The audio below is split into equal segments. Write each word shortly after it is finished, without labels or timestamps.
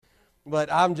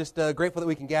But I'm just grateful that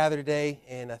we can gather today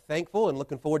and thankful and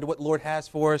looking forward to what the Lord has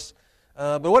for us.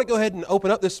 But I want to go ahead and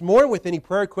open up this morning with any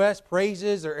prayer requests,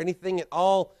 praises, or anything at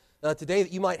all today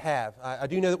that you might have. I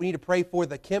do know that we need to pray for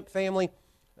the Kemp family.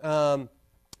 The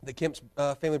Kemp's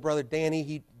family brother, Danny,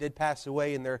 he did pass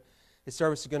away, and his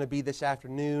service is going to be this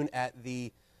afternoon at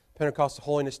the Pentecostal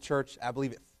Holiness Church, I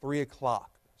believe at 3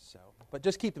 o'clock. But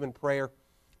just keep them in prayer.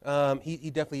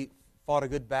 He definitely fought a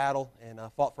good battle and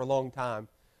fought for a long time.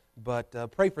 But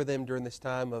pray for them during this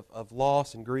time of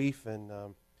loss and grief,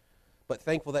 but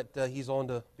thankful that he's on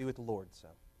to be with the Lord. So,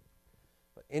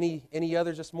 but any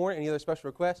others this morning? Any other special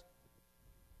requests?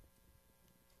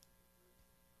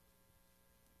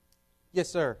 Yes,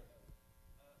 sir.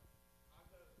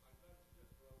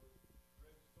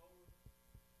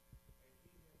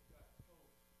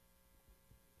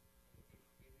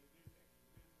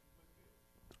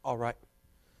 All right.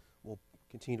 We'll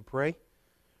continue to pray.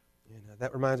 And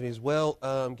that reminds me as well,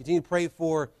 continue to pray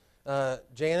for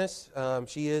Janice.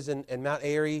 She is in Mount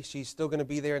Airy. She's still going to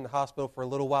be there in the hospital for a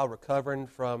little while recovering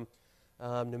from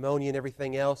pneumonia and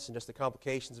everything else and just the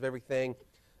complications of everything.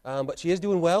 But she is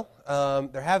doing well.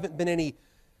 There haven't been any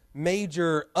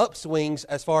major upswings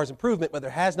as far as improvement, but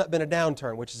there has not been a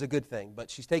downturn, which is a good thing. But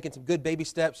she's taken some good baby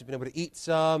steps. She's been able to eat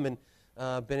some and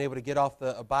been able to get off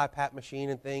a BiPAP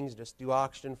machine and things, just do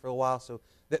oxygen for a while. So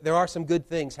there are some good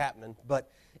things happening. But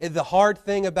the hard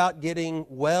thing about getting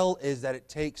well is that it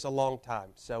takes a long time.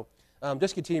 So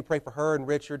just continue to pray for her and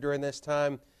Richard during this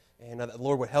time, and that the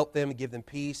Lord would help them and give them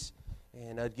peace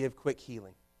and give quick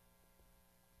healing.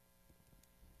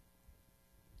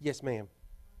 Yes, ma'am.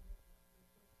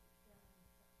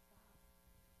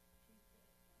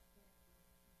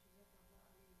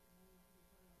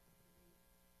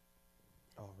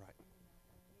 All right.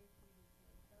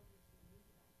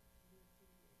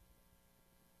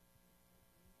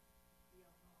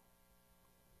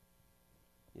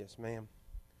 Yes, ma'am.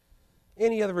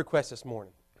 Any other requests this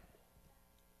morning?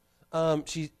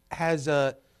 She has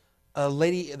a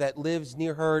lady that lives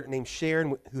near her named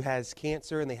Sharon who has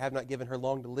cancer, and they have not given her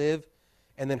long to live.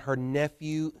 And then her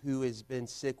nephew who has been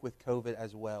sick with COVID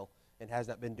as well and has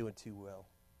not been doing too well.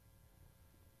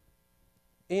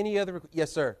 Any other?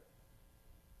 Yes, sir.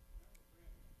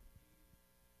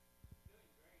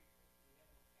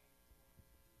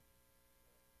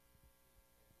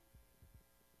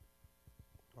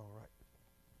 All right.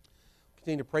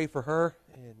 Continue to pray for her,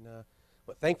 and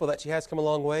but thankful that she has come a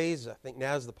long ways. I think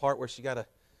now is the part where she got to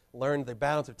learn the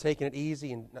balance of taking it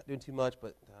easy and not doing too much,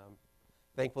 but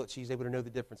thankful that she's able to know the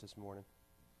difference this morning.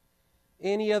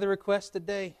 Any other requests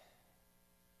today?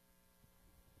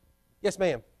 Yes,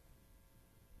 ma'am.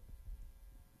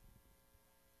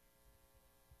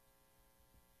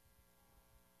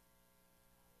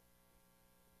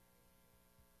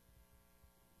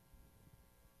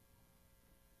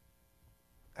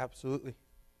 Absolutely.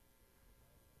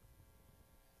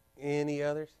 Any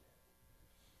others?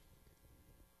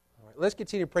 All right, let's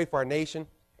continue to pray for our nation.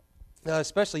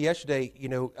 Especially yesterday,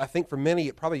 I think for many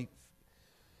it probably,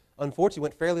 unfortunately,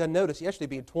 went fairly unnoticed. Yesterday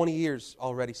being 20 years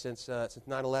already since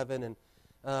 9/11, and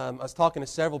I was talking to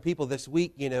several people this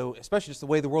week, especially just the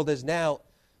way the world is now.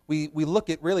 We look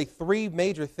at really three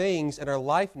major things in our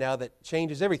life now that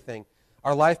changes everything.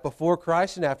 Our life before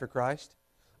Christ and after Christ,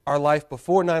 our life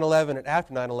before 9/11 and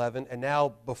after 9/11, and now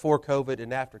before COVID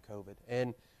and after COVID.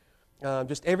 And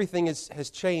just everything has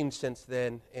changed since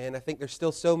then. And I think there's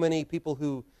still so many people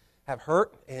who have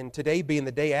hurt. And today being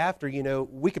the day after,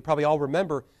 we could probably all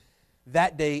remember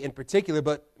that day in particular.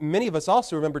 But many of us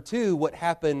also remember, too, what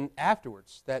happened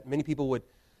afterwards. That many people would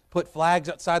put flags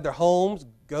outside their homes,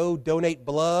 go donate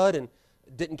blood, and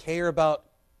didn't care about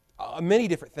many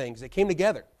different things. They came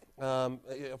together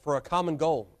for a common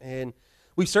goal. And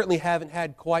we certainly haven't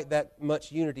had quite that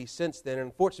much unity since then. And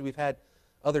unfortunately, we've had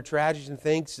other tragedies and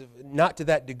things, not to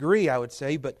that degree, I would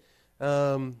say, but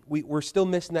we're still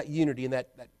missing that unity and that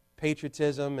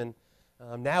patriotism, and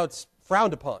now it's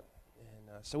frowned upon.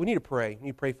 And so we need to pray. We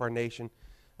need to pray for our nation,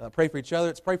 pray for each other.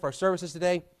 Let's pray for our services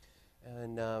today,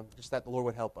 and just that the Lord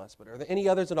would help us. But are there any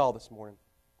others at all this morning?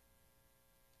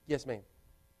 Yes, ma'am.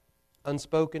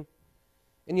 Unspoken?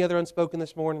 Any other unspoken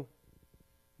this morning?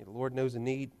 Yeah, the Lord knows the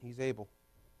need. He's able.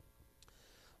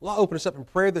 Well, I'll open us up in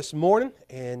prayer this morning,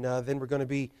 and then we're going to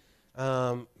be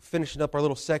finishing up our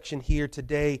little section here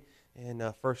today in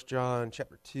 1 John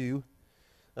chapter 2.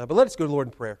 But let us go to the Lord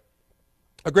in prayer.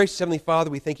 Our gracious Heavenly Father,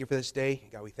 we thank you for this day.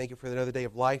 God, we thank you for another day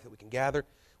of life that we can gather.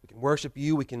 We can worship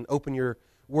you. We can open your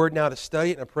word now to study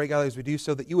it. And I pray, God, as we do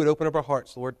so, that you would open up our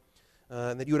hearts, Lord,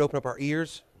 and that you would open up our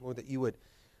ears, Lord, that you would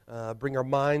bring our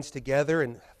minds together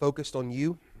and focused on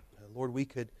you. Lord, we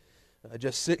could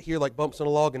just sit here like bumps on a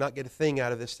log and not get a thing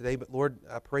out of this today. But Lord,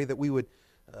 I pray that we would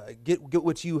get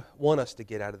what you want us to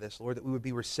get out of this, Lord, that we would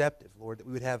be receptive, Lord, that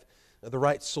we would have the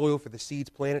right soil for the seeds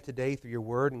planted today through your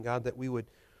word, and God, that we would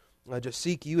just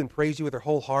seek you and praise you with our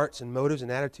whole hearts and motives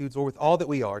and attitudes, Lord, with all that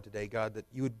we are today, God, that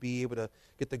you would be able to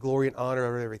get the glory and honor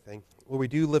of everything. Lord, we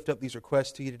do lift up these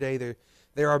requests to you today.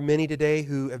 There are many today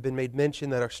who have been made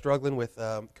mention that are struggling with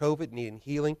COVID, needing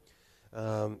healing.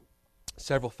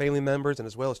 Several family members and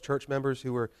as well as church members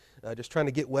who are just trying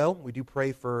to get well. We do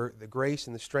pray for the grace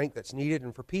and the strength that's needed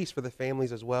and for peace for the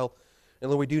families as well. And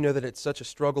Lord, we do know that it's such a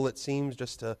struggle, it seems,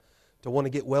 just to want to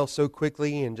get well so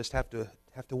quickly and just have to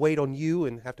wait on you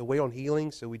and have to wait on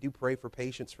healing. So we do pray for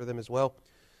patience for them as well.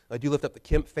 I do lift up the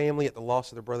Kemp family at the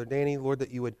loss of their brother Danny. Lord, that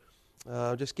you would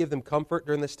just give them comfort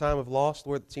during this time of loss.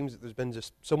 Lord, it seems that there's been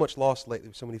just so much loss lately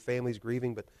with so many families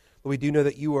grieving. But Lord, we do know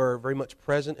that you are very much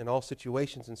present in all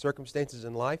situations and circumstances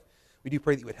in life. We do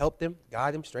pray that you would help them,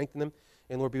 guide them, strengthen them.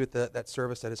 And Lord, be with that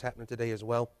service that is happening today as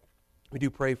well. We do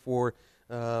pray for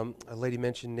a lady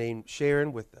mentioned named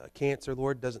Sharon with cancer,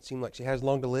 Lord. Doesn't seem like she has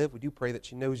long to live. We do pray that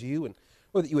she knows you and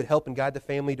Lord, that you would help and guide the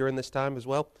family during this time as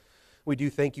well. We do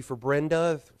thank you for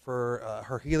Brenda, for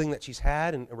her healing that she's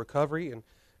had and recovery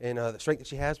and the strength that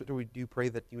she has. But we do pray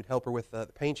that you would help her with the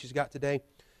pain she's got today.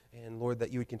 And Lord,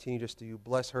 that you would continue just to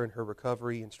bless her in her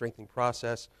recovery and strengthening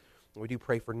process. And we do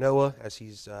pray for Noah as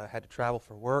he's had to travel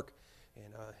for work,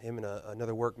 and him and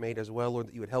another workmate as well. Lord,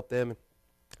 that you would help them,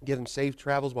 give them safe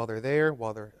travels while they're there,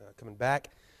 while they're coming back.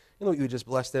 And Lord, you would just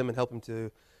bless them and help them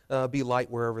to be light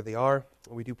wherever they are.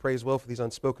 And we do pray as well for these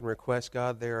unspoken requests,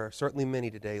 God. There are certainly many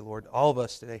today, Lord. All of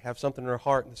us today have something in our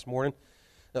heart this morning.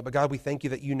 But God, we thank you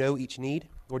that you know each need.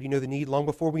 Lord, you know the need long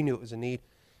before we knew it was a need.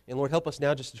 And Lord, help us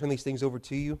now just to turn these things over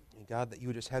to you. And God, that you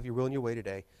would just have your will and your way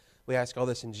today. We ask all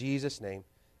this in Jesus' name.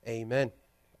 Amen.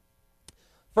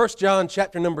 1 John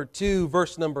chapter number 2,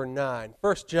 verse number 9.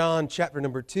 1 John chapter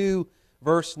number 2,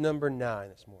 verse number 9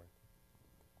 this morning.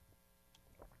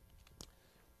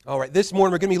 All right, this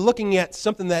morning we're going to be looking at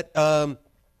something that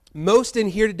most in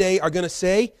here today are going to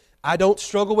say, I don't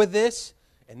struggle with this,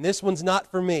 and this one's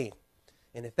not for me.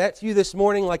 And if that's you this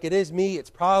morning like it is me, it's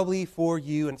probably for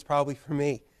you and it's probably for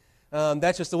me.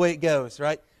 That's just the way it goes,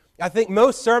 right? I think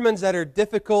most sermons that are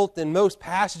difficult and most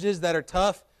passages that are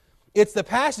tough, it's the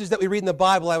passages that we read in the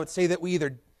Bible, I would say, that we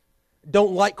either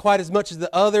don't like quite as much as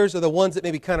the others, or the ones that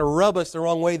maybe kind of rub us the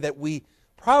wrong way that we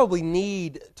probably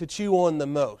need to chew on the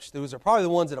most. Those are probably the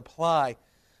ones that apply,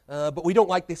 but we don't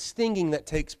like the stinging that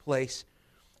takes place.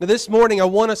 Now this morning I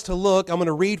want us to look, I'm going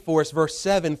to read for us verse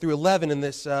 7 through 11 in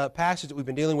this passage that we've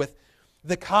been dealing with,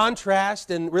 the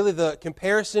contrast and really the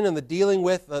comparison and the dealing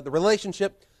with the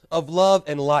relationship of love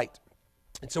and light.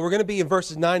 And so we're going to be in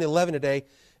verses 9 and 11 today,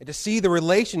 and to see the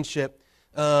relationship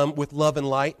with love and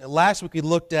light. And last week we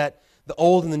looked at the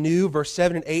old and the new, verse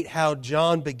 7 and 8, how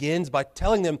John begins by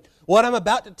telling them, what I'm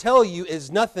about to tell you is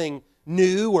nothing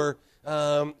new or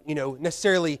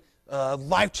necessarily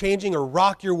life-changing or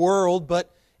rock your world,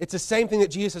 but it's the same thing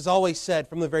that Jesus has always said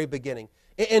from the very beginning.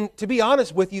 And to be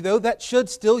honest with you, though, that should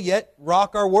still yet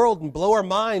rock our world and blow our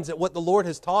minds at what the Lord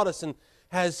has taught us and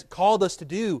has called us to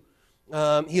do.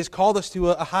 He has called us to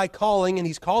a high calling, and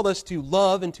He's called us to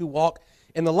love and to walk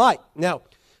in the light. Now,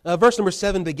 verse number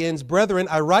 7 begins, Brethren,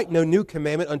 I write no new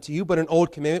commandment unto you, but an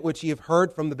old commandment which ye have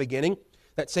heard from the beginning.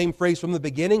 That same phrase, from the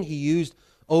beginning, he used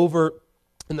over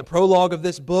in the prologue of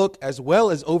this book, as well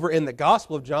as over in the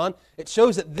Gospel of John. It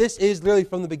shows that this is literally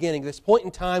from the beginning. This point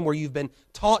in time where you've been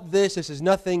taught this is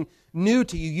nothing new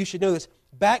to you. You should know this.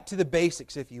 Back to the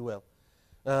basics, if you will.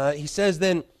 He says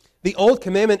then, the old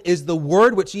commandment is the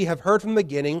word which ye have heard from the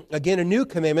beginning. Again, a new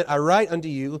commandment I write unto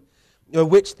you,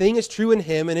 which thing is true in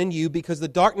him and in you, because the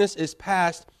darkness is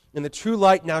past, and the true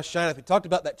light now shineth. We talked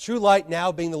about that true light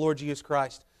now being the Lord Jesus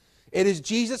Christ. It is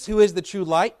Jesus who is the true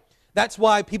light. That's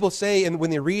why people say, and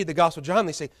when they read the Gospel of John,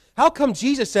 they say, how come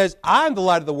Jesus says, I'm the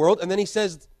light of the world, and then He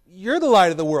says, you're the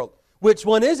light of the world? Which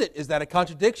one is it? Is that a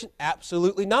contradiction?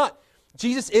 Absolutely not.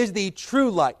 Jesus is the true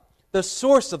light, the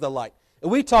source of the light. And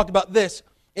we talked about this.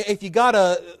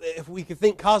 If we could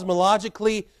think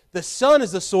cosmologically, the sun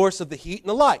is the source of the heat and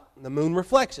the light, and the moon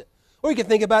reflects it. Or you can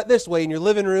think about it this way, in your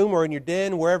living room or in your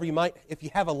den, wherever you might, if you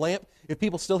have a lamp. If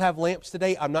people still have lamps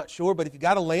today, I'm not sure, but if you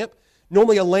got a lamp,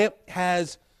 normally a lamp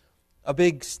has a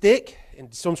big stick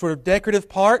and some sort of decorative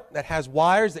part that has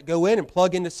wires that go in and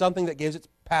plug into something that gives it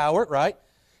power, right?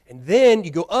 And then you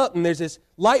go up and there's this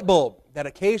light bulb that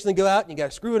occasionally go out and you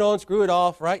got to screw it on, screw it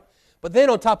off, right? But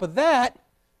then on top of that,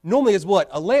 normally is what?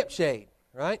 A lampshade,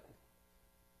 right?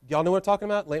 Do y'all know what I'm talking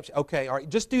about? Lampshade. Okay, all right,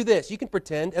 just do this. You can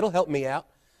pretend. It'll help me out.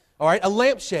 All right, a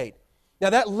lampshade. Now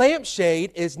that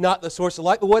lampshade is not the source of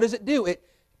light, but what does it do? It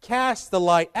casts the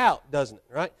light out, doesn't it?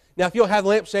 Right? Now if you don't have a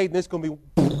lampshade, then it's going to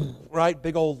be, right,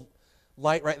 big old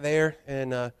light right there.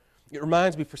 And it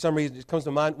reminds me, for some reason, it comes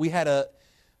to mind,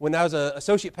 when I was an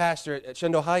associate pastor at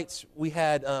Shenandoah Heights, we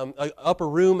had an upper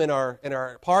room in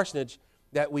our parsonage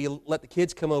that we let the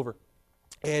kids come over.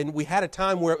 And we had a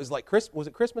time where it was like Christmas. Was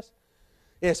it Christmas?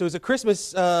 Yeah, so it was a Christmas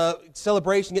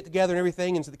celebration, get together and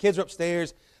everything. And so the kids were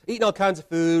upstairs eating all kinds of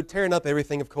food, tearing up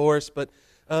everything, of course. But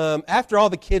after all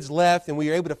the kids left and we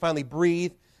were able to finally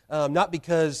breathe, not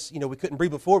because we couldn't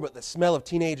breathe before, but the smell of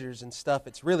teenagers and stuff,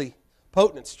 it's really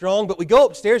potent and strong. But we go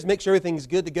upstairs and make sure everything's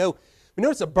good to go. We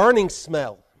notice a burning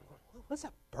smell. What's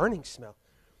that burning smell?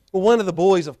 Well, one of the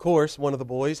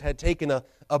boys had taken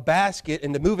a basket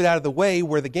and to move it out of the way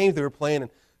where the games they were playing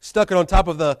and stuck it on top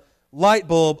of the light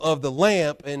bulb of the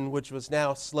lamp, and which was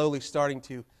now slowly starting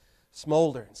to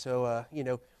smolder. And so,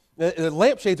 the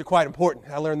lampshades are quite important.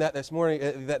 I learned that this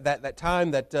morning, that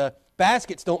time, that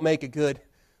baskets don't make a good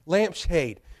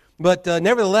lampshade. But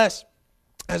nevertheless,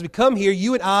 as we come here,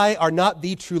 you and I are not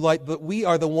the true light, but we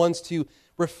are the ones to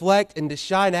reflect and to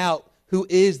shine out who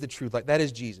is the true light. That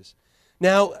is Jesus.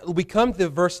 Now, we come to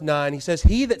verse 9. He says,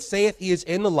 "He that saith he is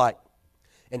in the light,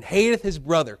 and hateth his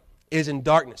brother, is in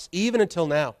darkness, even until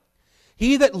now.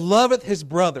 He that loveth his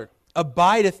brother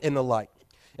abideth in the light,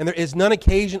 and there is none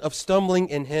occasion of stumbling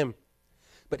in him.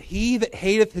 But he that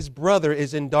hateth his brother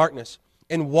is in darkness,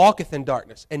 and walketh in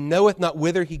darkness, and knoweth not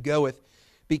whither he goeth,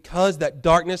 because that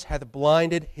darkness hath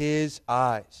blinded his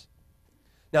eyes."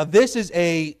 Now, this is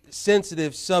a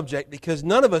sensitive subject because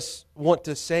none of us want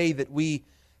to say that we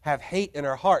have hate in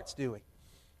our hearts, do we?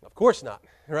 Of course not,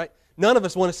 right? None of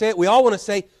us want to say it. We all want to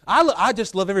say, I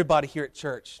just love everybody here at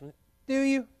church. Do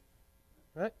you?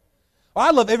 Right? Or I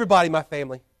love everybody in my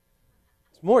family.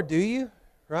 It's more, do you?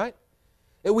 Right?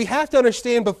 And we have to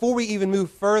understand before we even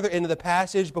move further into the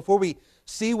passage, before we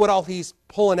see what all he's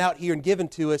pulling out here and giving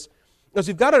to us, because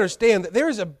we've got to understand that there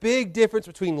is a big difference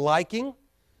between liking,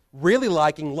 really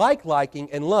liking,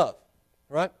 and love.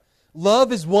 Right?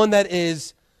 Love is one that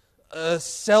is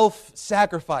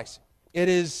self-sacrificing. It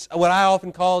is what I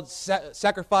often call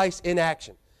sacrifice in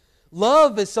action.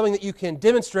 Love is something that you can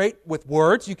demonstrate with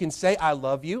words. You can say, "I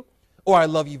love you," or "I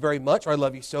love you very much," or "I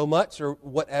love you so much," or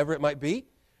whatever it might be.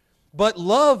 But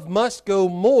love must go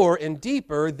more and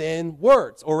deeper than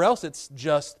words, or else it's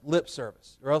just lip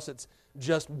service, or else it's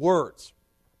just words.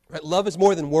 Right? Love is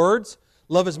more than words.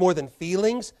 Love is more than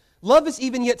feelings. Love is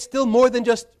even yet still more than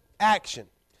just action.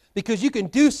 Because you can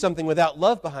do something without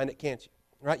love behind it, can't you?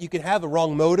 Right? You can have a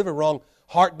wrong motive, a wrong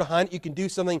heart behind it. You can do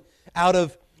something out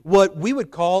of what we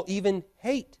would call even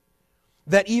hate,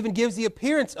 that even gives the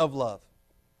appearance of love.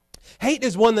 Hate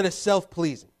is one that is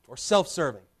self-pleasing or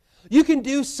self-serving. You can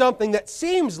do something that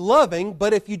seems loving,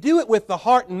 but if you do it with the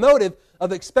heart and motive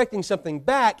of expecting something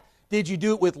back, did you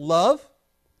do it with love?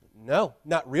 No,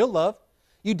 not real love.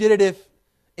 You did it,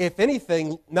 if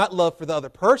anything, not love for the other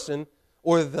person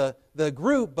or the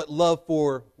group, but love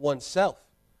for oneself.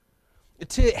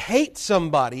 To hate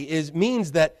somebody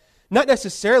means that not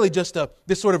necessarily just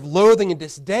this sort of loathing and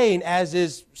disdain, as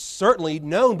is certainly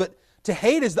known, but to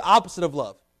hate is the opposite of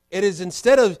love. It is,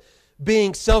 instead of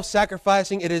being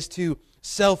self-sacrificing, it is to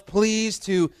self-please,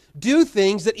 to do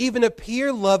things that even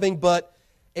appear loving, but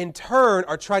in turn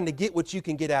are trying to get what you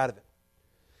can get out of it.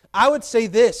 I would say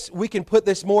this, we can put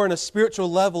this more on a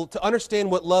spiritual level to understand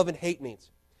what love and hate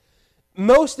means.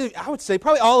 I would say,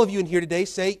 probably all of you in here today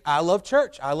say, "I love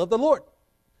church, I love the Lord."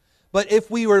 But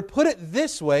if we were to put it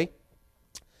this way,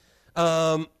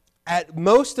 at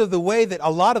most of the way that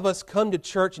a lot of us come to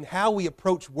church and how we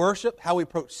approach worship, how we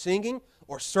approach singing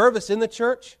or service in the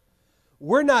church,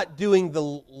 we're not doing the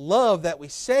love that we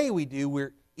say we do.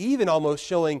 We're even almost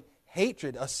showing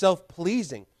hatred, a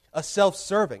self-pleasing, a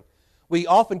self-serving. We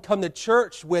often come to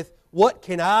church with, what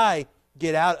can I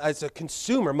get out, as a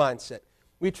consumer mindset.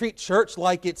 We treat church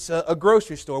like it's a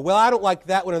grocery store. Well, I don't like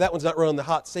that one, or that one's not running the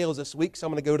hot sales this week, so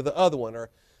I'm going to go to the other one, or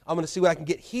I'm going to see what I can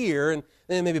get here, and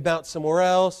then maybe bounce somewhere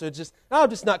else, or I'm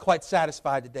just not quite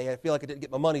satisfied today. I feel like I didn't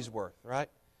get my money's worth, right?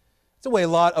 It's the way a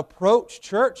lot approach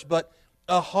church, but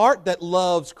a heart that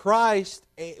loves Christ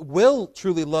will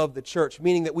truly love the church,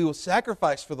 meaning that we will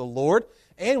sacrifice for the Lord,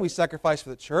 and we sacrifice for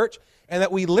the church, and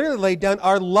that we literally lay down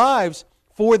our lives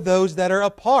for those that are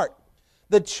apart.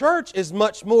 The church is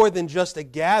much more than just a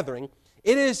gathering.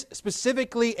 It is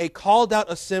specifically a called out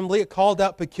assembly, a called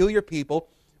out peculiar people,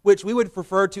 which we would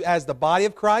refer to as the body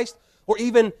of Christ or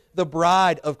even the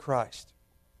bride of Christ.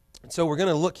 And so we're going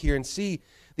to look here and see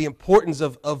the importance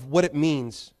of what it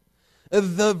means.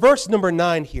 The verse number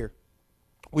 9 here,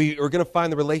 we are going to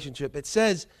find the relationship. It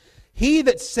says, He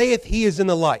that saith he is in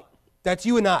the light, that's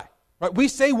you and I. Right? We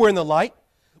say we're in the light.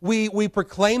 We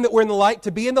proclaim that we're in the light.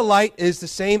 To be in the light is the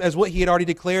same as what he had already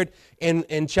declared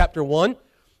in chapter 1.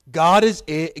 God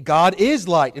is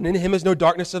light, and in him is no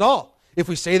darkness at all. If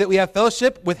we say that we have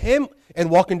fellowship with him and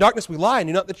walk in darkness, we lie and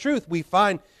do not the truth. We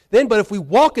find then, but if we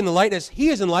walk in the light as he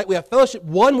is in light, we have fellowship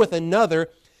one with another,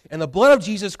 and the blood of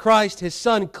Jesus Christ, his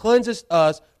Son, cleanses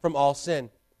us from all sin.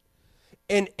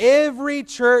 In every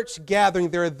church gathering,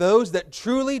 there are those that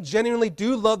truly, genuinely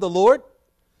do love the Lord.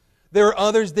 There are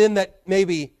others then that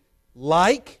maybe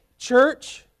like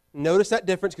church. Notice that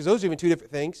difference, because those are even two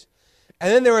different things.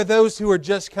 And then there are those who are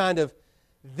just kind of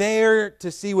there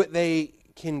to see what they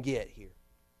can get here.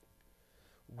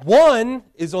 One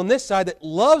is on this side that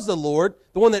loves the Lord.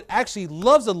 The one that actually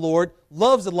loves the Lord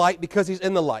loves the light because he's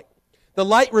in the light. The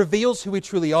light reveals who we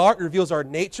truly are. It reveals our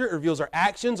nature. It reveals our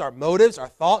actions, our motives, our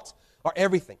thoughts, our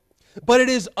everything. But it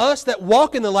is us that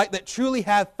walk in the light that truly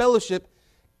have fellowship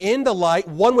in the light,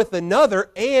 one with another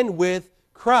and with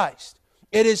Christ.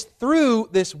 It is through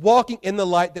this walking in the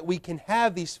light that we can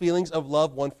have these feelings of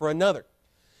love one for another.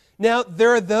 Now, there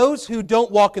are those who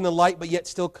don't walk in the light but yet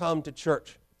still come to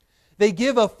church. They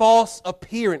give a false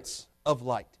appearance of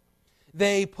light.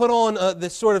 They put on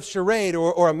this sort of charade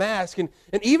or a mask, and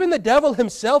even the devil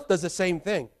himself does the same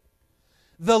thing.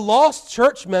 The lost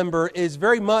church member is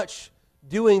very much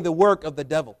doing the work of the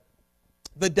devil.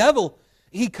 The devil,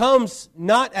 he comes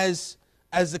not as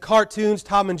the cartoons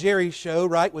Tom and Jerry show,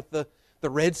 right, with the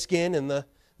red skin and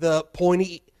the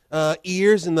pointy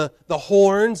ears and the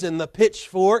horns and the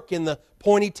pitchfork and the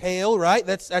pointy tail, right?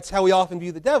 That's how we often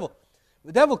view the devil.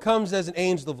 The devil comes as an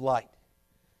angel of light.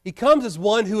 He comes as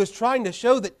one who is trying to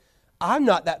show that I'm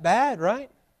not that bad, right?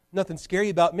 Nothing scary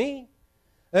about me.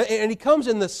 And he comes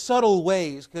in the subtle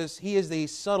ways because he is the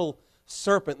subtle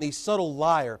serpent, the subtle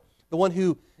liar, the one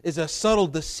who is a subtle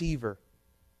deceiver.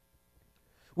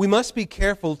 We must be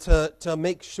careful to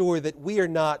make sure that we are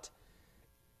not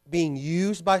being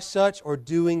used by such or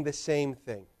doing the same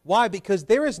thing. Why? Because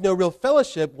there is no real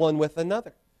fellowship one with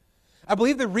another. I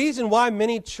believe the reason why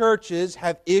many churches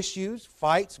have issues,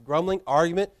 fights, grumbling,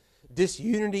 argument,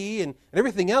 disunity, and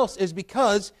everything else is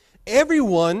because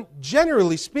everyone,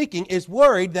 generally speaking, is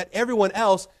worried that everyone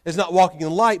else is not walking in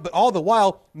the light, but all the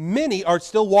while, many are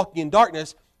still walking in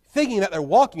darkness, thinking that they're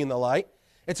walking in the light.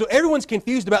 And so everyone's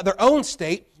confused about their own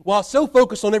state, while so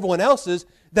focused on everyone else's,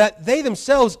 that they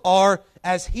themselves are,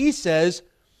 as he says,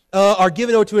 are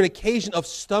given over to an occasion of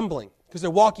stumbling, because they're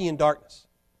walking in darkness.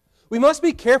 We must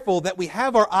be careful that we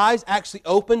have our eyes actually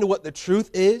open to what the truth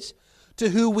is, to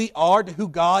who we are, to who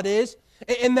God is,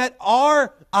 and that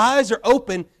our eyes are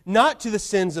open not to the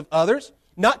sins of others,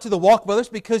 not to the walk of others,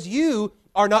 because you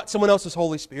are not someone else's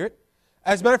Holy Spirit.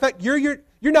 As a matter of fact, you're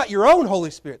not your own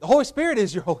Holy Spirit. The Holy Spirit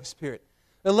is your Holy Spirit.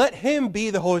 And let Him be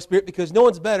the Holy Spirit, because no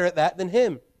one's better at that than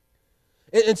Him.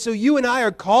 And so you and I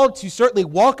are called to certainly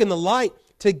walk in the light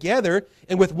together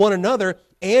and with one another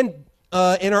and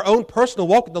in our own personal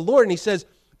walk with the Lord. And he says,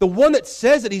 the one that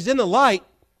says that he's in the light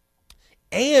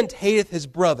and hateth his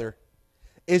brother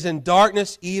is in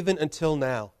darkness even until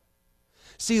now.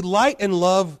 See, light and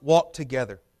love walk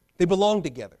together. They belong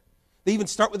together. They even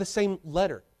start with the same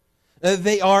letter.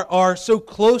 They are so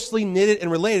closely knitted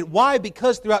and related. Why?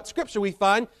 Because throughout Scripture we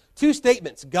find two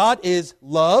statements. God is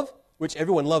love, which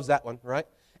everyone loves that one, right?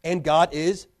 And God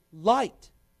is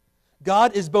light.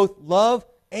 God is both love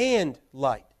and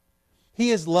light. He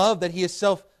is love that He is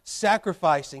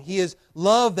self-sacrificing. He is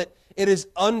love that it is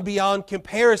beyond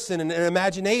comparison and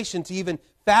imagination to even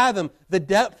fathom the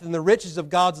depth and the riches of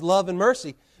God's love and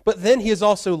mercy. But then He is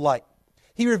also light.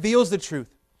 He reveals the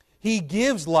truth. He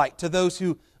gives light to those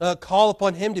who call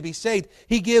upon Him to be saved.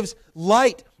 He gives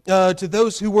light to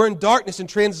those who were in darkness and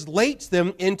translates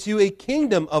them into a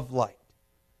kingdom of light.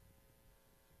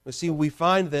 We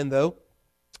find then, though,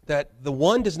 that the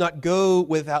one does not go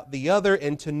without the other,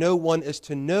 and to know one is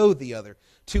to know the other.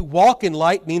 To walk in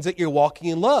light means that you're walking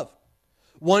in love.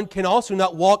 One can also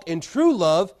not walk in true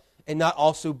love and not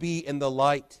also be in the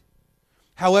light.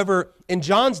 However, in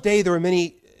John's day, there were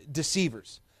many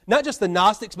deceivers. Not just the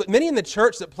Gnostics, but many in the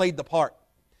church that played the part.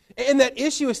 And that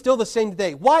issue is still the same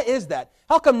today. Why is that?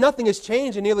 How come nothing has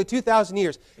changed in nearly 2,000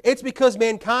 years? It's because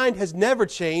mankind has never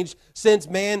changed since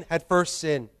man had first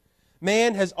sinned.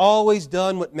 Man has always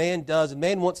done what man does, and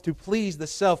man wants to please the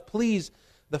self, please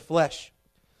the flesh.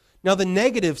 Now, the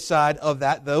negative side of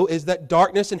that, though, is that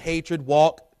darkness and hatred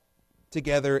walk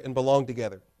together and belong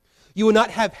together. You will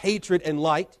not have hatred and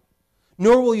light,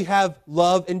 nor will you have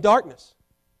love and darkness.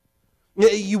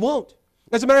 You won't.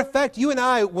 As a matter of fact, you and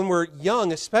I, when we're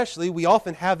young especially, we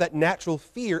often have that natural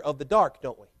fear of the dark,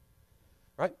 don't we?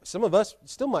 right? Some of us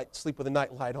still might sleep with a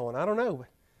night light on. I don't know.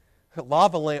 A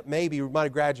lava lamp maybe, we might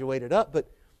have graduated up.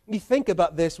 But you think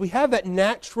about this. We have that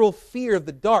natural fear of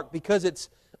the dark because it's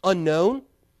unknown.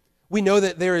 We know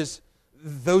that there is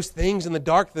those things in the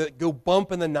dark that go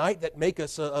bump in the night that make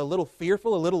us a little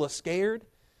fearful, a little scared.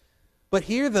 But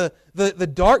here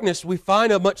the darkness, we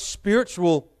find a much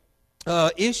spiritual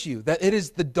issue, that it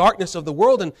is the darkness of the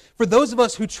world. And for those of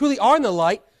us who truly are in the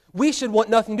light, we should want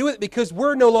nothing to do with it because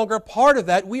we're no longer a part of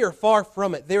that. We are far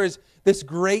from it. There is this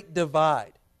great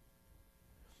divide.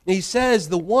 And he says,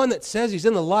 the one that says he's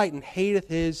in the light and hateth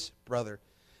his brother.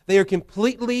 They are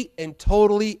completely and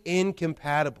totally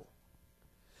incompatible.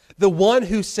 The one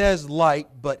who says light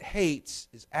but hates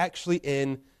is actually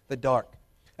in the dark.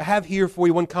 I have here for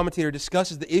you one commentator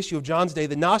discusses the issue of John's day.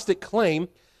 The Gnostic claim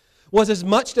was as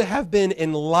much to have been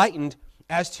enlightened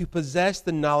as to possess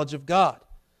the knowledge of God.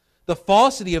 The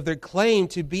falsity of their claim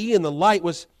to be in the light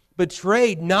was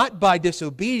betrayed not by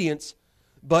disobedience,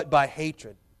 but by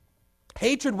hatred.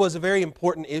 Hatred was a very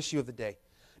important issue of the day.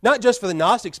 Not just for the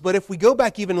Gnostics, but if we go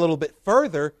back even a little bit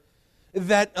further,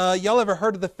 that y'all ever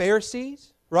heard of the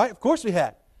Pharisees? Right? Of course we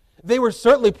had. They were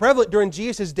certainly prevalent during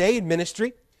Jesus' day in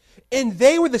ministry. And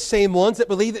they were the same ones that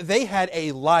believed that they had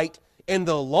a light in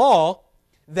the law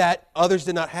that others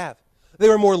did not have. They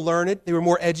were more learned. They were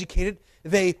more educated.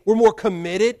 They were more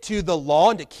committed to the law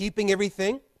and to keeping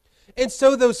everything. And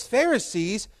so those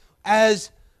Pharisees,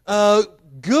 as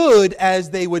good as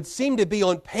they would seem to be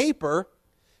on paper,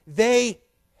 they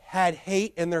had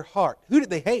hate in their heart. Who did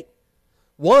they hate?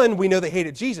 One, we know they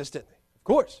hated Jesus, didn't they? Of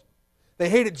course. They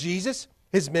hated Jesus,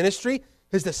 His ministry,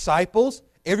 His disciples,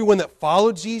 everyone that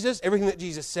followed Jesus, everything that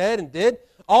Jesus said and did.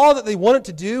 All that they wanted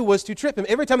to do was to trip Him.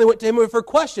 Every time they went to Him for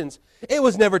questions, it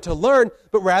was never to learn,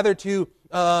 but rather to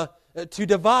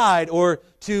divide or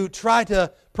to try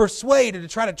to persuade or to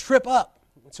try to trip up.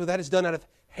 So that is done out of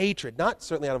hatred, not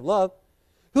certainly out of love.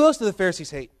 Who else do the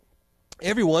Pharisees hate?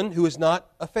 Everyone who is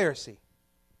not a Pharisee.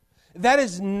 That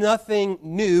is nothing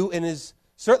new and is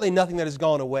certainly nothing that has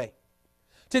gone away.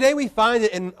 Today we find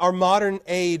it in our modern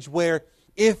age where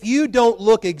if you don't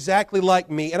look exactly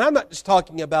like me, and I'm not just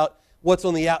talking about what's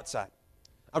on the outside.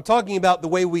 I'm talking about the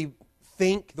way we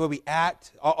think, the way we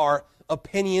act, our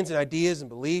opinions and ideas and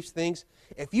beliefs, things.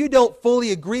 If you don't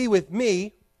fully agree with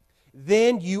me,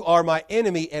 then you are my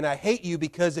enemy and I hate you,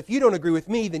 because if you don't agree with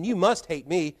me, then you must hate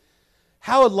me.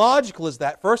 How illogical is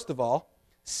that, first of all?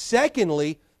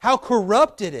 Secondly, how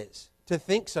corrupt it is to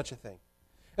think such a thing.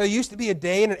 There used to be a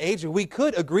day and an age where we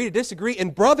could agree to disagree,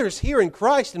 and brothers here in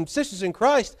Christ and sisters in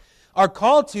Christ are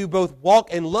called to both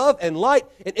walk in love and light,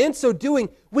 and in so doing,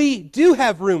 we do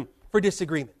have room for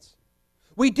disagreements.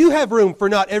 We do have room for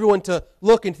not everyone to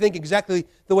look and think exactly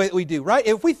the way that we do, right?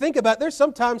 If we think about it, there's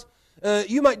sometimes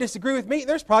you might disagree with me,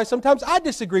 there's probably sometimes I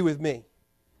disagree with me.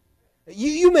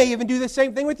 You may even do the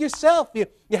same thing with yourself. You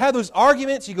have those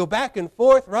arguments, you go back and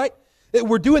forth, right?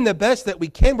 We're doing the best that we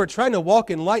can. We're trying to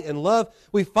walk in light and love.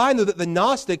 We find though that the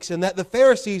Gnostics and that the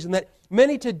Pharisees and that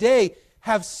many today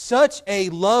have such a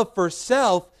love for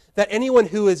self that anyone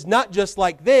who is not just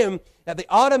like them, that they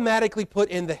automatically put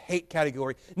in the hate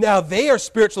category. Now, they are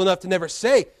spiritual enough to never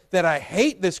say that I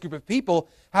hate this group of people.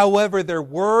 However, their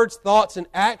words, thoughts, and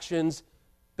actions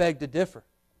beg to differ.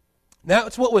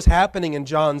 That's what was happening in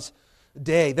John's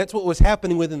day. That's what was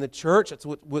happening within the church. That's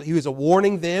what he was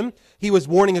warning them. He was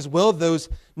warning as well those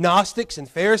Gnostics and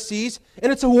Pharisees.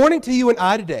 And it's a warning to you and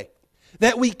I today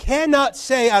that we cannot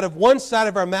say out of one side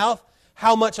of our mouth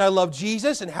how much I love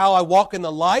Jesus and how I walk in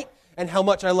the light and how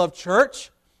much I love church,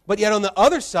 but yet on the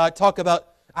other side talk about,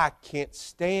 I can't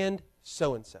stand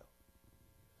so-and-so.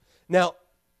 Now,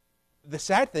 the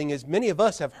sad thing is many of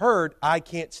us have heard, I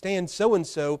can't stand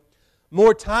so-and-so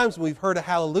more times than we've heard a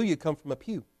hallelujah come from a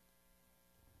pew.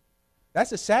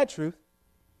 That's a sad truth.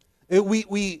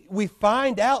 We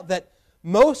find out that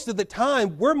most of the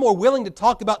time we're more willing to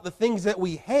talk about the things that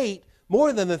we hate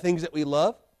more than the things that we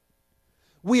love.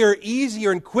 We are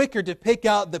easier and quicker to pick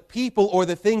out the people or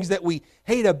the things that we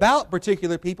hate about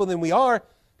particular people than we are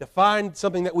to find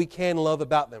something that we can love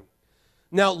about them.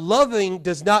 Now, loving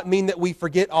does not mean that we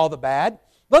forget all the bad.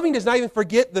 Loving does not even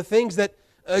forget the things that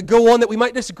go on that we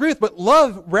might disagree with, but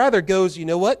love rather goes, you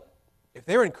know what? If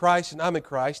they're in Christ and I'm in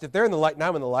Christ, if they're in the light and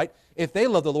I'm in the light, if they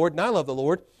love the Lord and I love the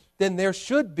Lord, then there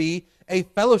should be a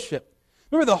fellowship.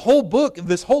 Remember, the whole book,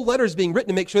 this whole letter is being written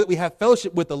to make sure that we have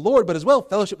fellowship with the Lord, but as well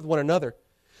fellowship with one another.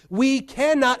 We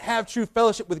cannot have true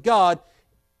fellowship with God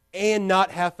and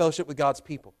not have fellowship with God's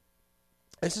people.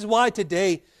 This is why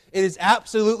today it is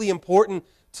absolutely important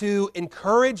to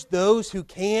encourage those who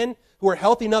can, who are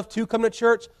healthy enough to come to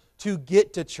church, to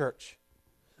get to church.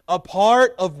 A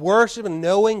part of worship and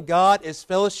knowing God is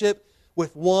fellowship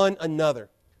with one another.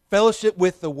 Fellowship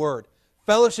with the Word.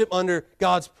 Fellowship under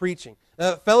God's preaching.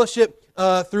 Fellowship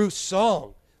through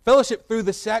song. Fellowship through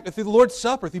the Lord's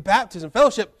Supper, through baptism.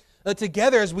 Fellowship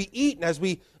together as we eat and as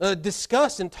we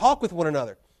discuss and talk with one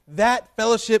another. That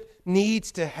fellowship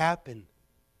needs to happen.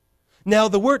 Now,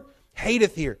 the word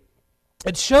hateth here,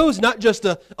 it shows not just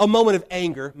a moment of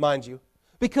anger, mind you,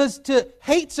 because to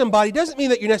hate somebody doesn't mean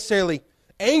that you're necessarily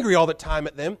angry all the time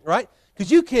at them, right?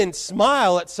 Because you can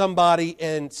smile at somebody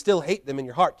and still hate them in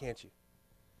your heart, can't you?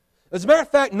 As a matter of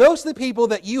fact, most of the people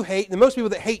that you hate, and most people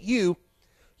that hate you,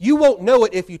 you won't know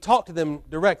it if you talk to them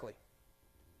directly.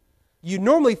 You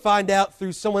normally find out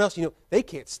through someone else, they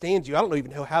can't stand you. I don't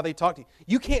even know how they talk to you.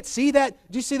 You can't see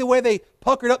that. Do you see the way they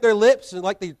puckered up their lips and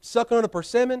like they sucking on a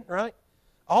persimmon, right?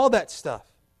 All that stuff.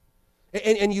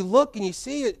 And you look and you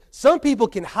see it. Some people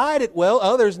can hide it well,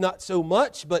 others not so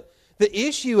much. But the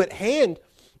issue at hand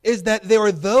is that there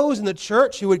are those in the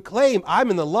church who would claim,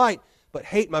 I'm in the light, but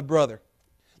hate my brother.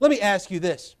 Let me ask you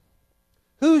this.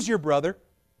 Who's your brother?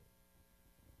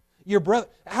 Your brother.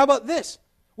 How about this?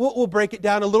 We'll break it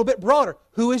down a little bit broader.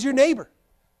 Who is your neighbor?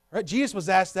 Right? Jesus was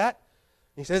asked that.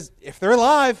 He says, if they're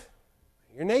alive,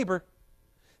 your neighbor.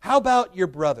 How about your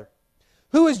brother?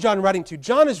 Who is John writing to?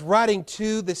 John is writing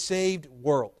to the saved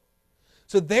world.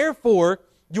 So therefore,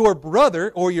 your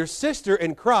brother or your sister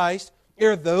in Christ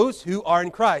are those who are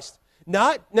in Christ.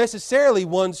 Not necessarily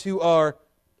ones who are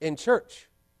in church.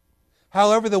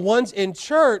 However, the ones in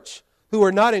church who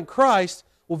are not in Christ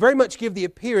will very much give the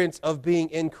appearance of being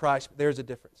in Christ, but there's a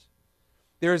difference.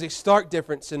 There is a stark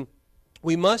difference, and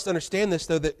we must understand this,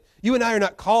 though, that you and I are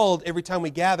not called every time we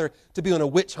gather to be on a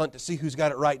witch hunt to see who's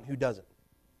got it right and who doesn't.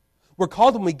 We're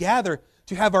called when we gather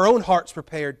to have our own hearts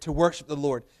prepared to worship the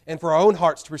Lord and for our own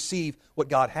hearts to receive what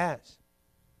God has.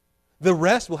 The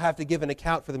rest will have to give an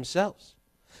account for themselves.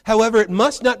 However, it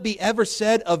must not be ever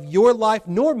said of your life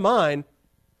nor mine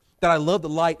that I love the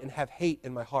light and have hate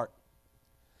in my heart.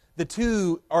 The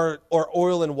two are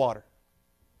oil and water.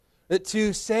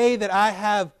 To say that I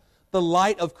have the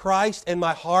light of Christ in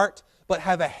my heart, but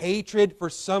have a hatred for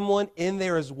someone in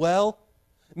there as well,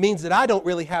 means that I don't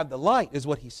really have the light, is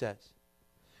what he says.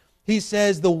 He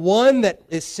says the one that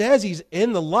says he's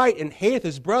in the light and hateth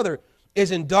his brother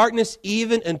is in darkness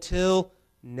even until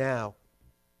now.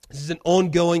 This is an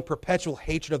ongoing, perpetual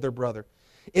hatred of their brother.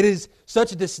 It is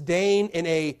such a disdain and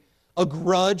a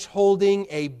grudge holding,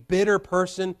 a bitter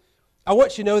person. I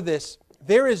want you to know this.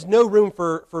 There is no room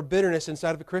for bitterness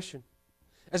inside of a Christian.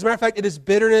 As a matter of fact, it is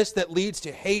bitterness that leads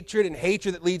to hatred, and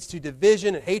hatred that leads to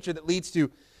division, and hatred that leads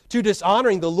to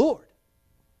dishonoring the Lord.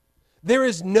 There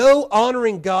is no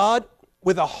honoring God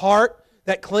with a heart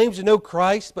that claims to know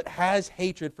Christ but has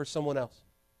hatred for someone else,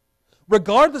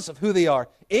 regardless of who they are,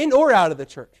 in or out of the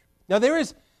church. Now, there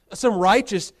is some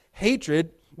righteous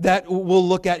hatred that we'll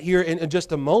look at here in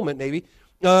just a moment, maybe.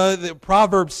 The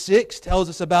Proverbs 6 tells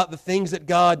us about the things that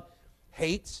God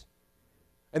hates.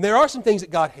 And there are some things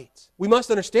that God hates. We must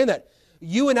understand that.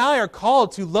 You and I are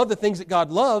called to love the things that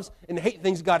God loves and hate the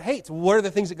things that God hates. What are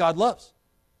the things that God loves?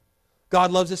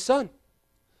 God loves His Son.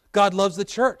 God loves the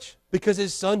church because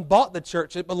His Son bought the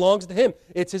church. It belongs to Him.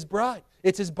 It's His bride.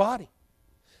 It's His body.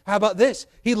 How about this?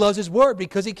 He loves His Word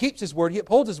because He keeps His Word. He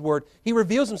upholds His Word. He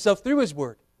reveals Himself through His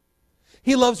Word.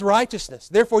 He loves righteousness.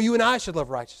 Therefore, you and I should love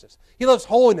righteousness. He loves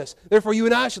holiness. Therefore, you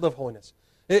and I should love holiness.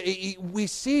 We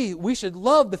should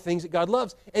love the things that God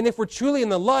loves. And if we're truly in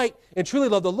the light and truly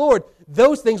love the Lord,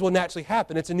 those things will naturally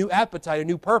happen. It's a new appetite, a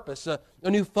new purpose, a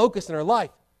new focus in our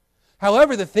life.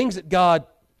 However, the things that God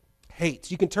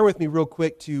hates, you can turn with me real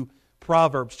quick to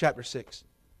Proverbs chapter 6.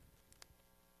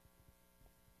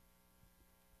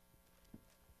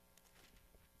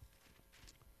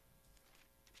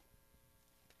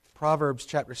 Proverbs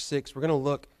chapter 6, we're going to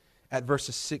look at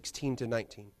verses 16 to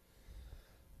 19.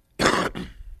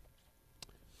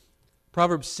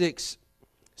 Proverbs 6,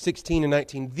 16 and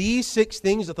 19. These 6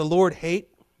 things that the Lord hate,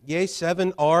 yea,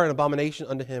 7 are an abomination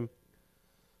unto Him.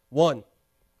 1,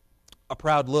 a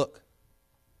proud look,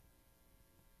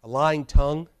 a lying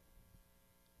tongue,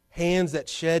 hands that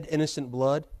shed innocent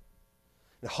blood,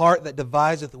 a heart that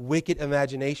deviseth wicked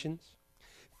imaginations,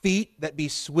 feet that be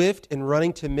swift in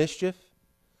running to mischief,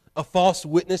 a false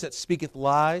witness that speaketh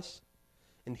lies,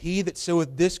 and he that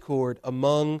soweth discord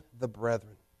among the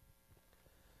brethren.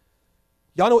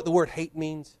 Y'all know what the word hate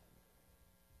means?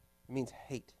 It means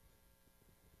hate.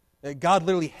 God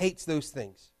literally hates those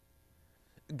things.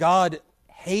 God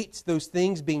hates those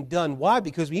things being done. Why?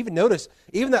 Because we even notice,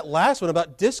 even that last one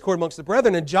about discord amongst the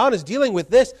brethren, and John is dealing with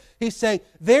this. He's saying,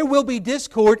 there will be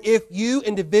discord if you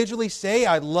individually say,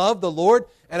 I love the Lord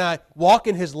and I walk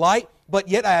in His light, but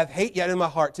yet I have hate yet in my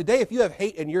heart. Today, if you have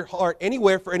hate in your heart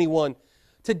anywhere for anyone,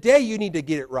 today you need to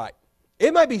get it right.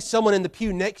 It might be someone in the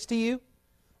pew next to you,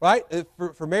 right?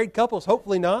 For married couples,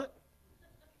 hopefully not.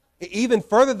 Even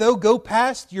further, though, go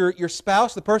past your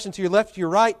spouse, the person to your left, to your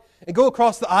right, and go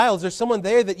across the aisles. There's someone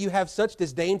there that you have such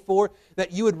disdain for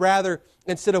that you would rather,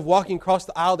 instead of walking across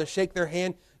the aisle to shake their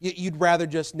hand, you'd rather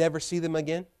just never see them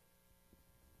again.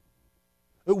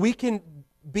 We can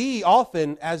be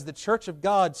often, as the church of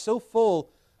God, so full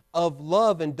of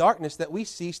love and darkness that we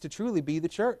cease to truly be the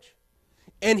church.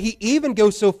 And he even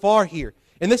goes so far here.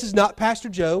 And this is not Pastor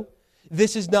Joe.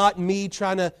 This is not me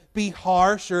trying to be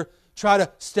harsh or try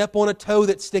to step on a toe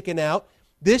that's sticking out.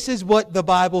 This is what the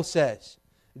Bible says.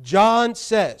 John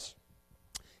says,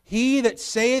 he that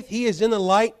saith he is in the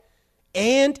light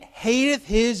and hateth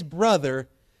his brother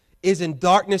is in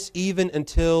darkness even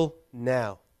until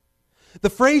now. The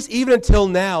phrase even until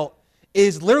now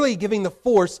is literally giving the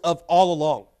force of all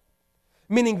along.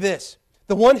 Meaning this,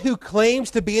 the one who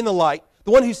claims to be in the light,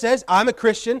 the one who says, I'm a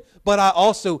Christian, but I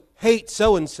also hate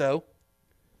so-and-so,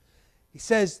 he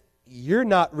says, you're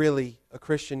not really a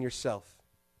Christian yourself.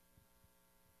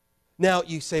 Now,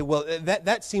 you say, well,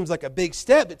 that seems like a big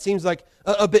step. It seems like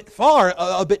a bit far,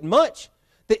 a bit much.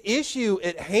 The issue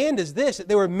at hand is this, that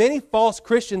there were many false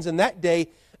Christians in that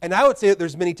day, and I would say that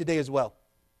there's many today as well.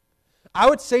 I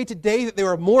would say today that there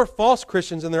are more false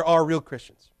Christians than there are real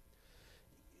Christians.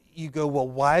 You go, well,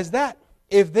 why is that?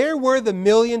 If there were the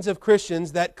millions of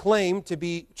Christians that claim to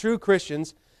be true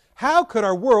Christians, how could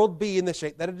our world be in the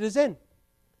shape that it is in?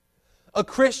 A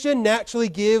Christian naturally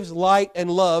gives light and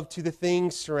love to the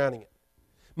things surrounding it.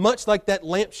 Much like that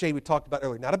lampshade we talked about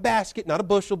earlier. Not a basket, not a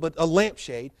bushel, but a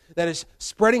lampshade that is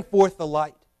spreading forth the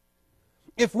light.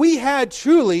 If we had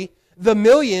truly the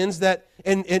millions that,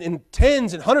 and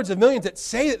tens and hundreds of millions that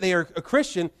say that they are a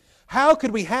Christian, how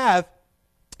could we have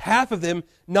half of them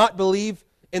not believe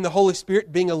in the Holy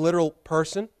Spirit being a literal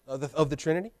person of the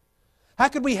Trinity? How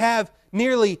could we have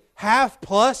nearly half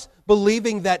plus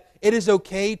believing that it is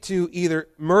okay to either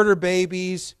murder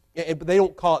babies, but they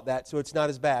don't call it that, so it's not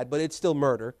as bad, but it's still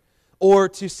murder, or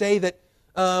to say that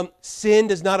sin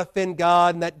does not offend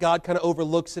God and that God kind of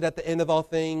overlooks it at the end of all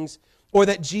things, or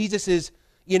that Jesus is,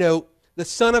 the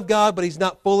Son of God, but He's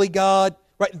not fully God,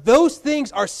 right? Those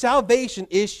things are salvation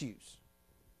issues.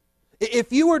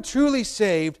 If you are truly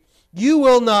saved, you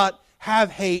will not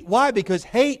have hate. Why? Because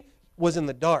hate was in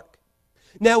the dark.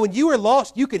 Now, when you were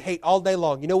lost, you could hate all day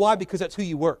long. You know why? Because that's who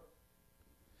you were.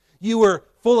 You were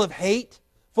full of hate,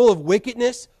 full of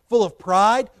wickedness, full of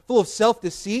pride, full of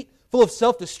self-deceit, full of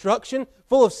self-destruction,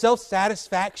 full of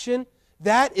self-satisfaction.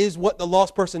 That is what the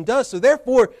lost person does. So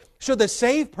therefore, should the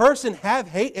saved person have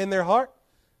hate in their heart?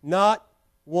 Not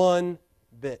one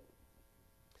bit.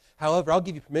 However, I'll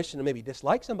give you permission to maybe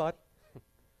dislike somebody.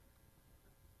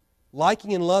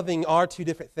 Liking and loving are two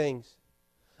different things.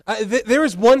 There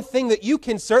is one thing that you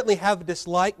can certainly have a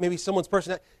dislike, maybe someone's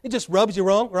personality. It just rubs you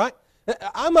wrong, right?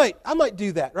 I might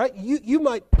do that, right? You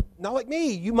might not like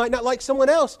me. You might not like someone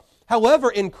else.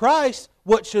 However, in Christ,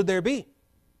 what should there be?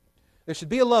 There should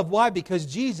be a love. Why? Because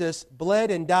Jesus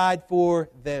bled and died for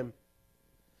them.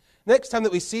 Next time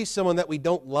that we see someone that we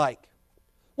don't like,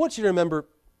 I want you to remember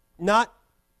not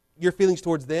your feelings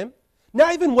towards them,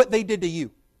 not even what they did to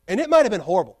you. And it might have been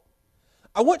horrible.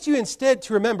 I want you instead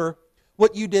to remember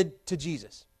what you did to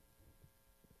Jesus.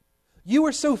 You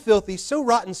were so filthy, so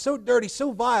rotten, so dirty,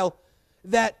 so vile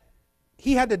that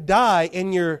He had to die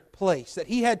in your place, that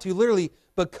He had to literally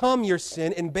become your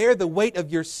sin and bear the weight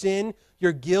of your sin,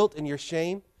 your guilt, and your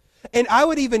shame. And I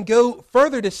would even go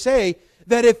further to say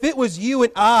that if it was you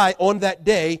and I on that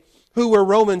day who were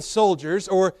Roman soldiers,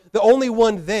 or the only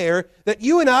one there, that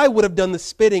you and I would have done the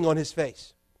spitting on His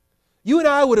face. You and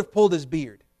I would have pulled His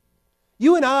beard.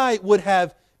 You and I would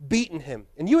have beaten Him.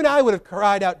 And you and I would have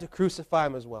cried out to crucify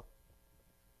Him as well.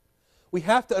 We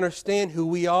have to understand who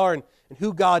we are and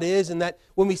who God is, and that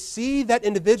when we see that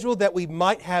individual that we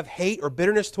might have hate or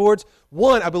bitterness towards,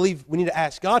 one, I believe we need to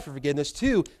ask God for forgiveness.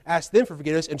 Two, ask them for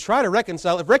forgiveness and try to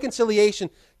reconcile. If reconciliation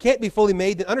can't be fully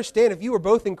made, then understand if you are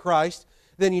both in Christ,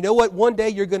 then you know what? One day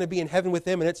you're going to be in heaven with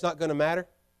them and it's not going to matter.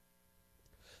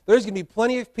 There's going to be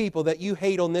plenty of people that you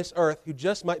hate on this earth who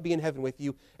just might be in heaven with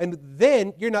you, and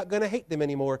then you're not going to hate them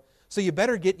anymore. So you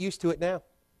better get used to it now.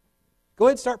 Go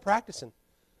ahead and start practicing.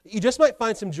 You just might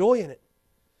find some joy in it.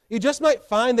 You just might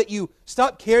find that you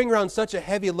stop carrying around such a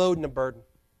heavy load and a burden.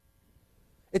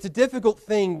 It's a difficult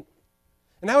thing,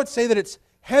 and I would say that it's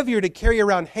heavier to carry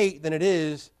around hate than it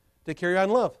is to carry around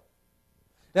love.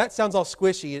 That sounds all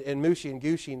squishy and mushy and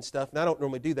gushy and stuff, and I don't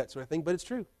normally do that sort of thing, but it's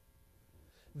true.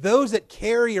 Those that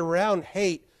carry around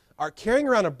hate are carrying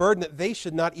around a burden that they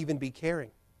should not even be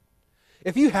carrying.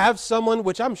 If you have someone,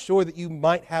 which I'm sure that you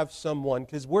might have someone,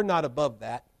 because we're not above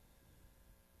that,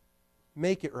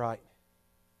 make it right.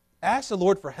 Ask the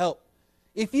Lord for help.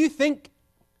 If you think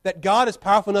that God is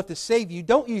powerful enough to save you,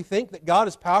 don't you think that God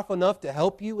is powerful enough to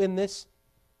help you in this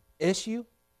issue?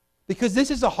 Because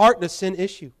this is a heart and a sin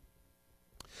issue.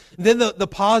 Then the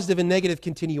positive and negative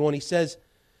continue on. He says,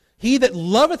 he that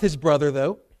loveth his brother,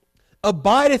 though,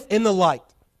 abideth in the light.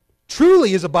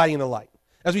 Truly is abiding in the light.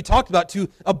 As we talked about, to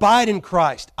abide in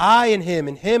Christ. I in him,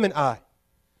 and him and I.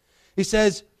 He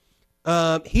says,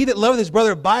 he that loveth his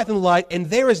brother abideth in the light, and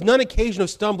there is none occasion of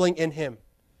stumbling in him.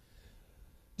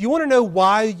 Do you want to know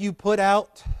why you put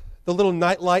out the little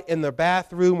night light in the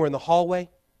bathroom or in the hallway?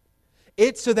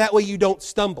 It's so that way you don't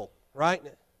stumble, right?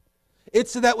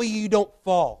 It's so that way you don't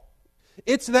fall.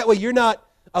 It's so that way you're not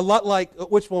a lot like,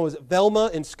 which one was it, Velma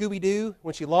in Scooby-Doo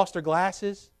when she lost her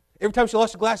glasses? Every time she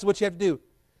lost her glasses, what'd she have to do?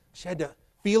 She had to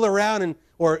feel around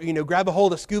or grab a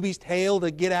hold of Scooby's tail to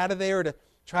get out of there, to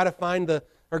try to find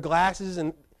her glasses,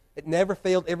 and it never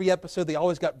failed. Every episode, they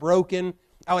always got broken.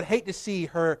 I would hate to see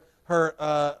her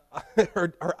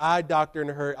eye doctor and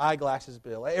her eyeglasses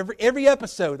bill. Every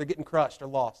episode, they're getting crushed or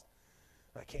lost.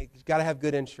 You've got to have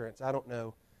good insurance. I don't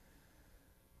know.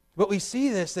 But we see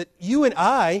this, that you and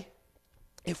I,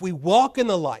 if we walk in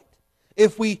the light,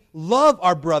 if we love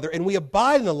our brother and we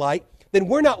abide in the light, then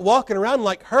we're not walking around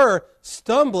like her,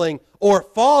 stumbling or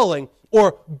falling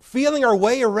or feeling our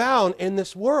way around in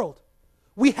this world.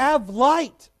 We have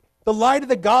light, the light of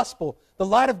the gospel, the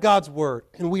light of God's word,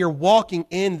 and we are walking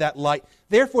in that light.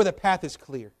 Therefore, the path is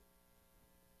clear.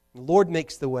 The Lord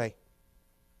makes the way.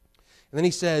 And then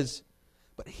he says,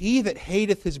 but he that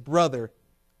hateth his brother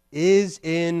is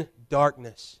in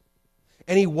darkness,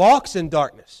 and he walks in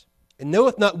darkness, and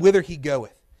knoweth not whither he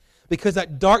goeth, because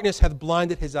that darkness hath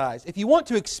blinded his eyes. If you want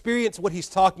to experience what he's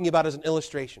talking about as an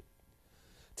illustration,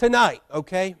 tonight,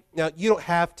 okay? Now, you don't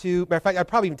have to. Matter of fact, I'd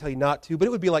probably even tell you not to, but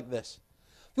it would be like this.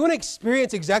 If you want to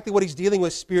experience exactly what he's dealing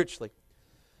with spiritually,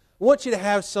 I want you to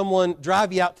have someone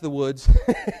drive you out to the woods,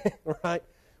 right?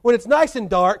 When it's nice and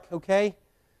dark, okay?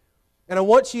 And I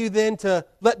want you then to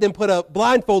let them put a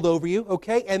blindfold over you,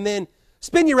 okay? And then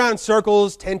spin you around in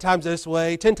circles, 10 times this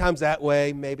way, 10 times that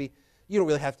way, maybe. You don't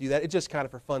really have to do that. It's just kind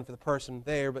of for fun for the person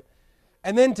there.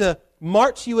 And then to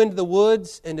march you into the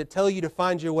woods and to tell you to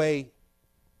find your way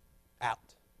out.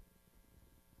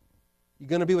 You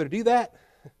going to be able to do that?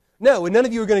 No, and none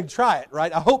of you are going to try it,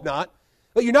 right? I hope not.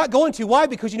 But you're not going to. Why?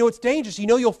 Because you know it's dangerous. You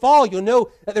know you'll fall. You'll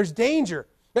know that there's danger,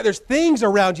 that there's things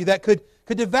around you that could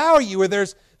devour you, or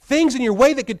there's things in your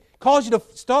way that could cause you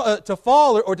to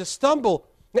fall or to stumble.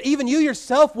 Even you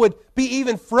yourself would be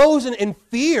even frozen in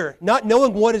fear, not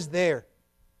knowing what is there.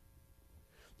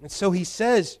 And so he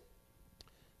says,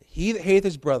 he that hateth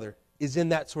his brother is in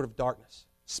that sort of darkness,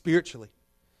 spiritually.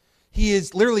 He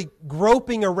is literally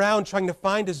groping around trying to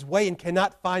find his way and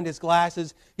cannot find his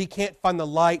glasses. He can't find the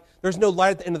light. There's no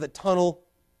light at the end of the tunnel.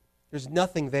 There's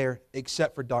nothing there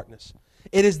except for darkness.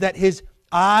 It is that his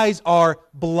eyes are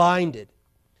blinded.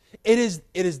 It is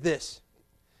this.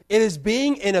 It is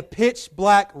being in a pitch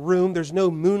black room. There's no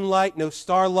moonlight, no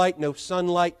starlight, no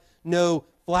sunlight, no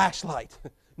flashlight,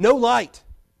 no light.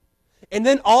 And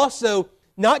then also,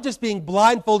 not just being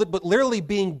blindfolded, but literally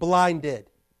being blinded.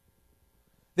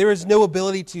 There is no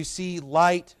ability to see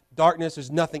light, darkness.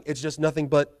 There's nothing. It's just nothing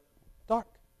but dark.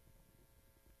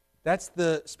 That's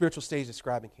the spiritual stage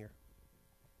describing here.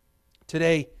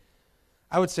 Today,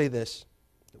 I would say this.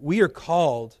 We are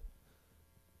called,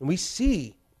 and we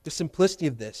see the simplicity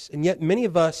of this, and yet many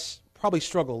of us probably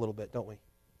struggle a little bit, don't we?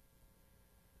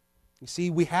 You see,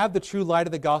 we have the true light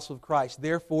of the gospel of Christ.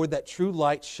 Therefore, that true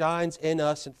light shines in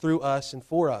us and through us and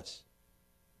for us.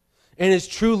 And it's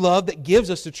true love that gives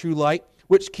us the true light,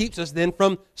 which keeps us then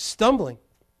from stumbling.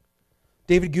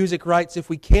 David Guzik writes, if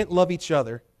we can't love each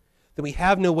other, then we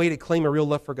have no way to claim a real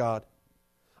love for God.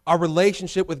 Our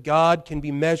relationship with God can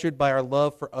be measured by our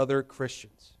love for other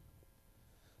Christians.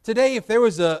 Today, if there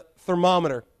was a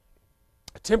thermometer,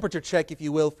 a temperature check, if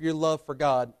you will, for your love for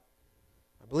God,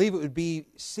 I believe it would be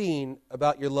seen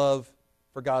about your love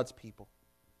for God's people.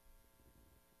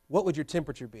 What would your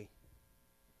temperature be?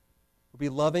 Would it be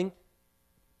loving?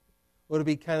 Would it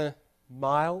be kind of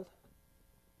mild?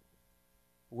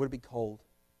 Or would it be cold?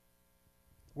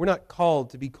 We're not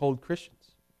called to be cold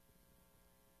Christians.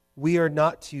 We are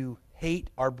not to hate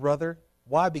our brother.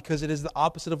 Why? Because it is the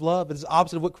opposite of love. It is the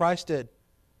opposite of what Christ did.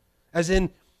 As in,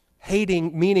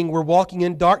 Hating meaning we're walking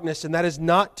in darkness, and that is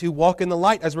not to walk in the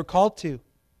light as we're called to.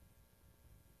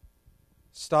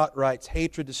 Stott writes,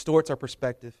 hatred distorts our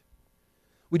perspective.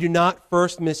 We do not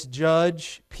first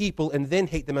misjudge people and then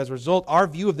hate them as a result. Our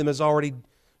view of them is already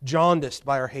jaundiced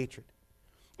by our hatred.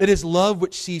 It is love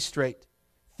which sees straight,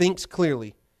 thinks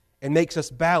clearly, and makes us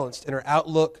balanced in our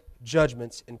outlook,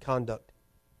 judgments, and conduct.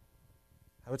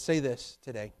 I would say this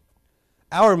today.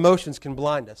 Our emotions can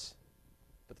blind us,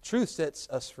 but the truth sets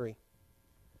us free.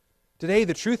 Today,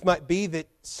 the truth might be that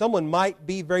someone might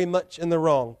be very much in the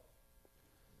wrong.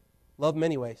 Love them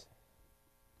anyways.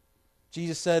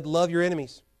 Jesus said, love your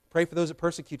enemies. Pray for those that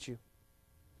persecute you.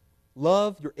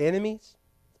 Love your enemies?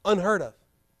 Unheard of.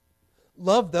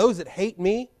 Love those that hate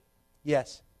me?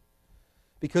 Yes.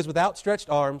 Because with outstretched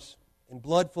arms and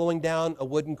blood flowing down a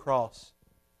wooden cross,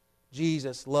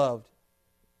 Jesus loved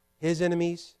His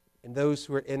enemies and those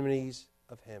who are enemies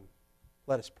of Him.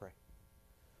 Let us pray.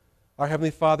 Our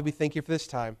Heavenly Father, we thank You for this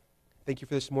time. Thank You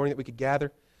for this morning that we could gather,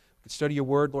 we could study Your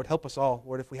Word. Lord, help us all.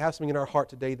 Lord, if we have something in our heart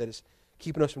today that is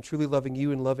keeping us from truly loving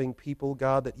You and loving people,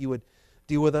 God, that You would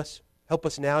deal with us. Help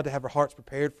us now to have our hearts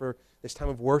prepared for this time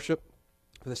of worship,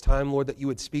 for this time, Lord, that You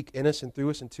would speak in us and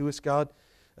through us and to us, God,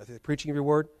 through the preaching of Your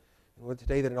Word. And Lord,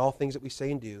 today that in all things that we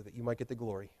say and do, that You might get the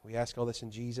glory. We ask all this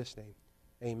in Jesus' name.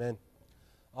 Amen.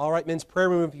 All right, men's prayer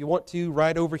room, if you want to,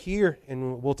 right over here,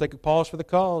 and we'll take a pause for the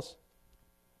cause.